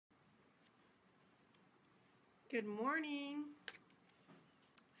Good morning,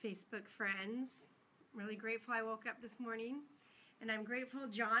 Facebook friends. I'm really grateful I woke up this morning, and I'm grateful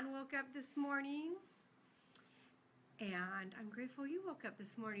John woke up this morning, and I'm grateful you woke up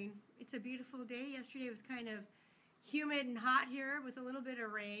this morning. It's a beautiful day. Yesterday was kind of humid and hot here with a little bit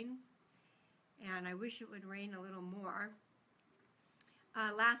of rain, and I wish it would rain a little more.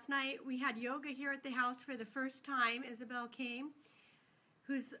 Last night we had yoga here at the house for the first time. Isabel came,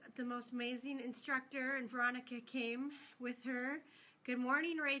 who's the most amazing instructor, and Veronica came with her. Good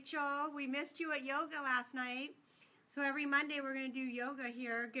morning, Rachel. We missed you at yoga last night. So every Monday we're going to do yoga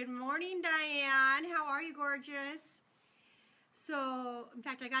here. Good morning, Diane. How are you, gorgeous? So, in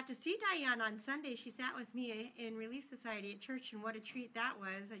fact, I got to see Diane on Sunday. She sat with me in Relief Society at church, and what a treat that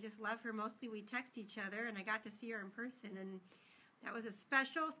was. I just love her. Mostly we text each other, and I got to see her in person, and that was a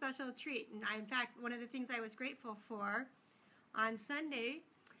special, special treat. And in fact, one of the things I was grateful for on Sunday,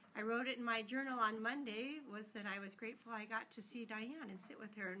 I wrote it in my journal on Monday, was that I was grateful I got to see Diane and sit with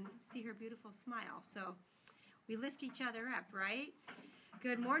her and see her beautiful smile. So we lift each other up, right?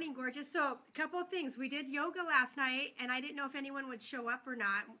 Good morning, gorgeous. So a couple of things. We did yoga last night, and I didn't know if anyone would show up or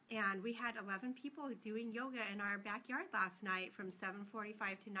not. And we had 11 people doing yoga in our backyard last night from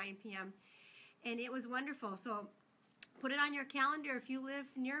 7:45 to 9 p.m. And it was wonderful. So put it on your calendar if you live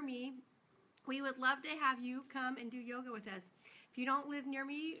near me. We would love to have you come and do yoga with us. If you don't live near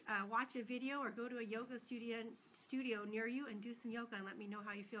me, watch a video or go to a yoga studio near you and do some yoga and let me know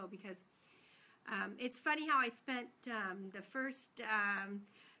how you feel, because it's funny how I spent the first,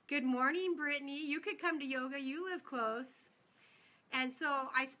 good morning, Brittany. You could come to yoga. You live close. And so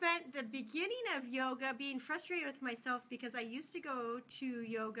I spent the beginning of yoga being frustrated with myself because I used to go to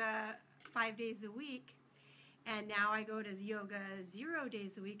yoga 5 days a week. And now I go to yoga 0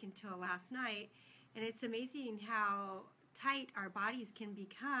 days a week until last night. And it's amazing how tight our bodies can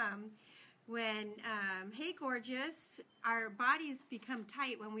become when, hey gorgeous, our bodies become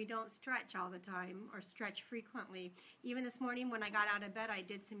tight when we don't stretch all the time or stretch frequently. Even this morning when I got out of bed, I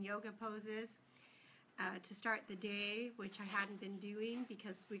did some yoga poses to start the day, which I hadn't been doing,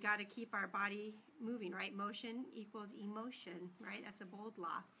 because we got to keep our body moving, right? Motion equals emotion, right? That's a bold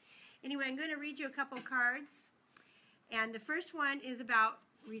law. Anyway, I'm going to read you a couple cards. And the first one is about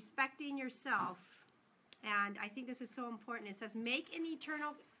respecting yourself. And I think this is so important. It says, make an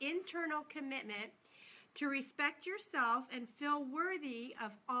internal commitment to respect yourself and feel worthy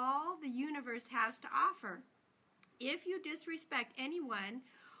of all the universe has to offer. If you disrespect anyone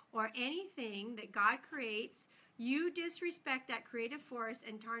or anything that God creates, you disrespect that creative force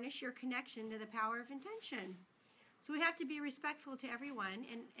and tarnish your connection to the power of intention. So we have to be respectful to everyone,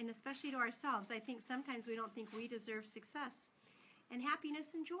 and especially to ourselves. I think sometimes we don't think we deserve success and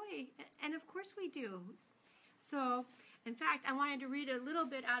happiness and joy, and of course we do. So, in fact, I wanted to read a little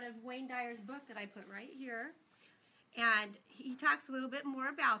bit out of Wayne Dyer's book that I put right here, and he talks a little bit more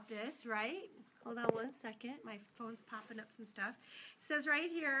about this, right? Hold on one second. My phone's popping up some stuff. It says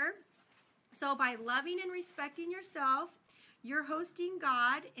right here, so by loving and respecting yourself, you're hosting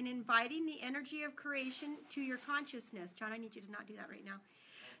God and inviting the energy of creation to your consciousness. John, I need you to not do that right now.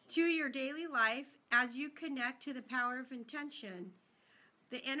 To your daily life as you connect to the power of intention.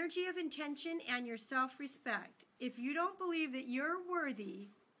 The energy of intention and your self-respect. If you don't believe that you're worthy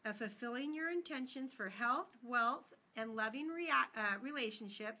of fulfilling your intentions for health, wealth, and loving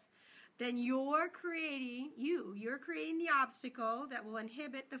relationships, then you're creating the obstacle that will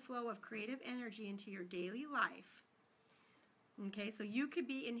inhibit the flow of creative energy into your daily life. Okay, so you could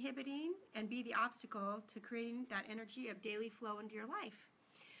be inhibiting and be the obstacle to creating that energy of daily flow into your life.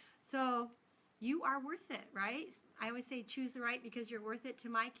 So you are worth it, right? I always say choose the right because you're worth it to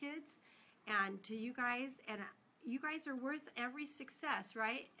my kids and to you guys. And you guys are worth every success,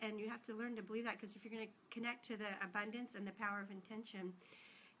 right? And you have to learn to believe that, because if you're going to connect to the abundance and the power of intention,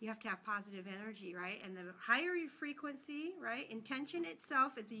 you have to have positive energy, right? And the higher your frequency, right? Intention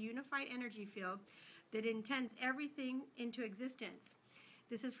itself is a unified energy field that intends everything into existence.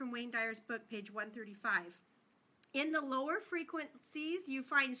 This is from Wayne Dyer's book, page 135. In the lower frequencies, you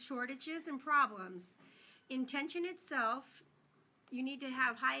find shortages and problems. Intention itself, you need to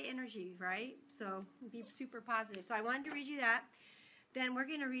have high energy, right? So be super positive. So I wanted to read you that. Then we're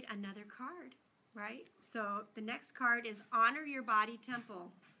going to read another card, right? So the next card is honor your body temple.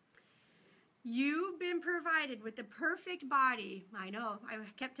 You've been provided with the perfect body. I know, I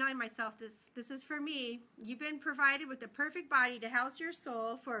kept telling myself this is for me. You've been provided with the perfect body to house your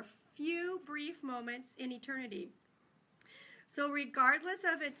soul for a few brief moments in eternity. So regardless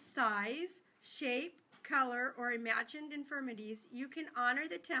of its size, shape, color, or imagined infirmities, you can honor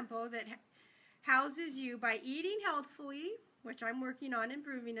the temple that houses you by eating healthfully, which I'm working on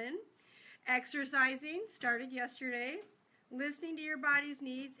improving in, Exercising started yesterday. Listening to your body's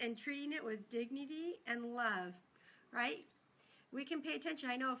needs and treating it with dignity and love, right? We can pay attention.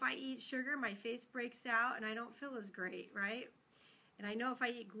 I know if I eat sugar, my face breaks out and I don't feel as great, right? And I know if I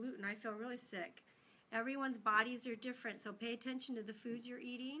eat gluten, I feel really sick. Everyone's bodies are different, so pay attention to the foods you're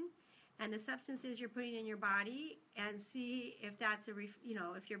eating and the substances you're putting in your body and see if that's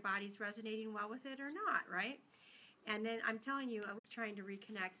if your body's resonating well with it or not, right? And then I'm telling you, I was trying to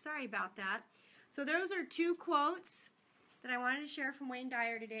reconnect. Sorry about that. So those are 2 quotes that I wanted to share from Wayne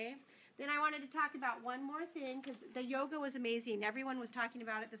Dyer today. Then I wanted to talk about one more thing because the yoga was amazing. Everyone was talking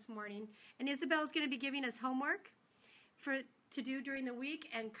about it this morning. And Isabel's going to be giving us homework to do during the week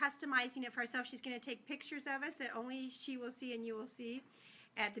and customizing it for herself. She's going to take pictures of us that only she will see and you will see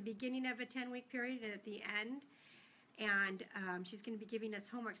at the beginning of a 10-week period and at the end. And she's going to be giving us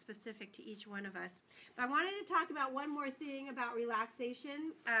homework specific to each one of us. But I wanted to talk about one more thing about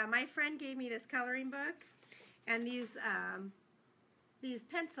relaxation. My friend gave me this coloring book and these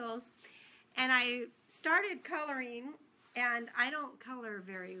pencils, and I started coloring, and I don't color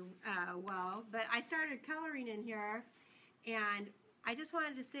very well, but I started coloring in here, and I just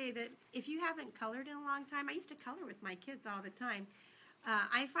wanted to say that if you haven't colored in a long time, I used to color with my kids all the time.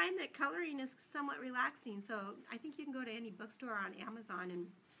 I find that coloring is somewhat relaxing, so I think you can go to any bookstore on Amazon and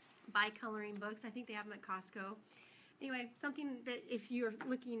buy coloring books. I think they have them at Costco. Anyway, something that if you're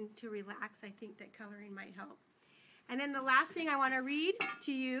looking to relax, I think that coloring might help. And then the last thing I want to read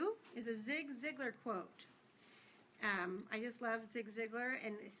to you is a Zig Ziglar quote. I just love Zig Ziglar,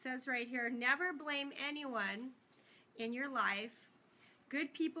 and it says right here, never blame anyone in your life.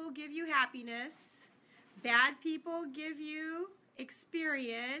 Good people give you happiness. Bad people give you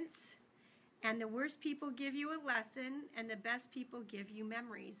experience, and the worst people give you a lesson, and the best people give you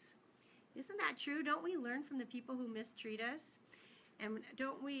memories. Isn't that true? Don't we learn from the people who mistreat us? And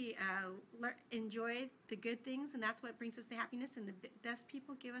don't we enjoy the good things, and that's what brings us the happiness, and the best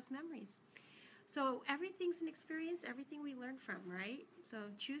people give us memories. So everything's an experience, everything we learn from, right? So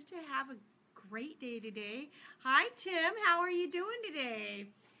choose to have a great day today. Hi, Tim. How are you doing today?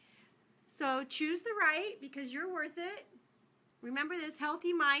 So choose the right because you're worth it. Remember this,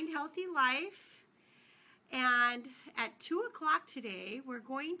 healthy mind, healthy life. And at 2 o'clock today, we're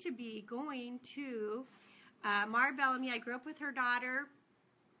going to be going to Mara Bellamy. I grew up with her daughter,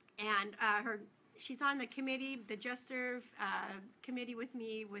 and she's on the committee, the Just Serve committee with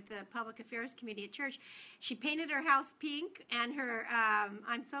me, with the Public Affairs Committee at church. She painted her house pink, and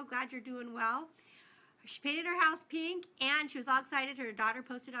I'm so glad you're doing well. She painted her house pink, and she was all excited. Her daughter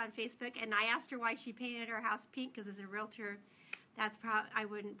posted on Facebook, and I asked her why she painted her house pink, because as a realtor, I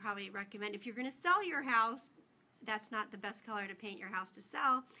wouldn't probably recommend. If you're going to sell your house, that's not the best color to paint your house to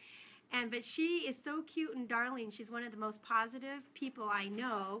sell. But she is so cute and darling. She's one of the most positive people I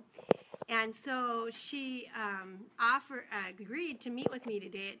know. And so she agreed to meet with me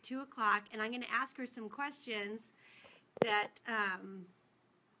today at 2 o'clock, and I'm going to ask her some questions that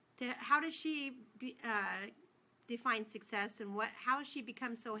how does she define success, and how has she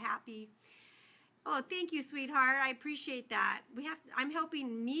become so happy? Oh, thank you, sweetheart. I appreciate that. I'm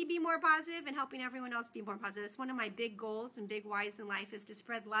helping me be more positive and helping everyone else be more positive. It's one of my big goals and big whys in life, is to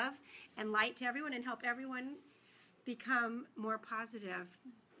spread love and light to everyone and help everyone become more positive.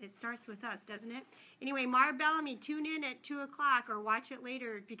 It starts with us, doesn't it? Anyway, Mara Bellamy, tune in at 2 o'clock or watch it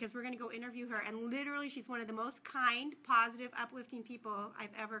later, because we're going to go interview her. And literally, she's one of the most kind, positive, uplifting people I've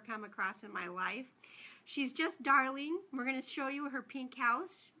ever come across in my life. She's just darling. We're going to show you her pink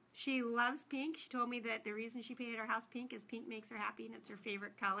house. She loves pink. She told me that the reason she painted her house pink is pink makes her happy, and it's her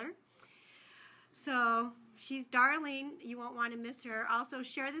favorite color. So she's darling. You won't want to miss her. Also,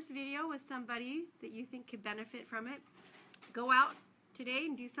 share this video with somebody that you think could benefit from it. Go out today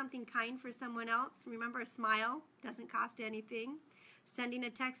and do something kind for someone else. Remember, a smile doesn't cost anything. Sending a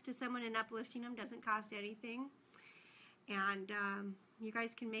text to someone and uplifting them doesn't cost anything. And you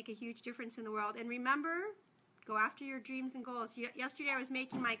guys can make a huge difference in the world. And remember, go after your dreams and goals. Yesterday I was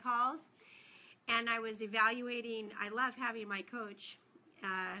making my calls, and I was evaluating. I love having my coach.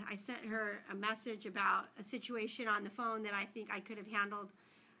 I sent her a message about a situation on the phone that I think I could have handled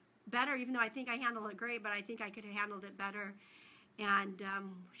better, even though I think I handled it great, but I think I could have handled it better. And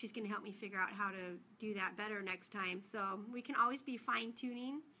she's going to help me figure out how to do that better next time. So we can always be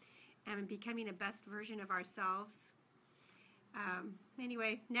fine-tuning and becoming a best version of ourselves.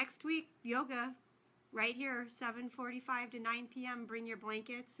 Anyway, next week, yoga, right here, 7:45 to 9 p.m. Bring your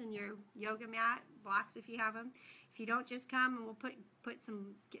blankets and your yoga mat, blocks if you have them. If you don't, just come and we'll put some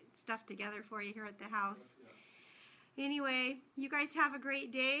stuff together for you here at the house. Anyway, you guys have a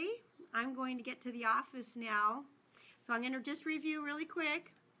great day. I'm going to get to the office now. So I'm going to just review really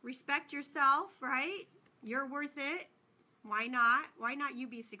quick. Respect yourself, right? You're worth it. Why not? Why not you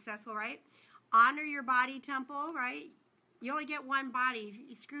be successful, right? Honor your body temple, right? You only get one body. If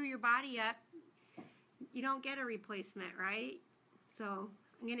you screw your body up, you don't get a replacement, right? So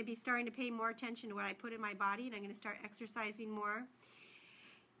I'm going to be starting to pay more attention to what I put in my body, and I'm going to start exercising more.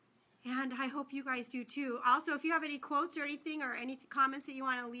 And I hope you guys do too. Also, if you have any quotes or anything or any comments that you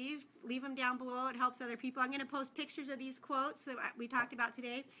want to leave them down below. It helps other people. I'm going to post pictures of these quotes that we talked about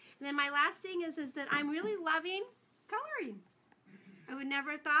today. And then my last thing is that I'm really loving coloring. I would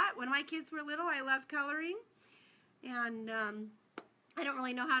never have thought. When my kids were little, I loved coloring. And I don't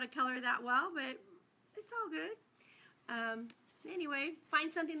really know how to color that well, but it's all good. Anyway,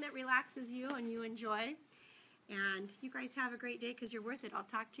 find something that relaxes you and you enjoy. And you guys have a great day because you're worth it. I'll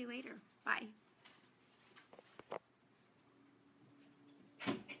talk to you later. Bye.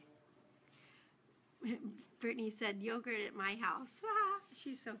 Brittany said yogurt at my house.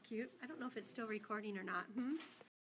 She's so cute. I don't know if it's still recording or not.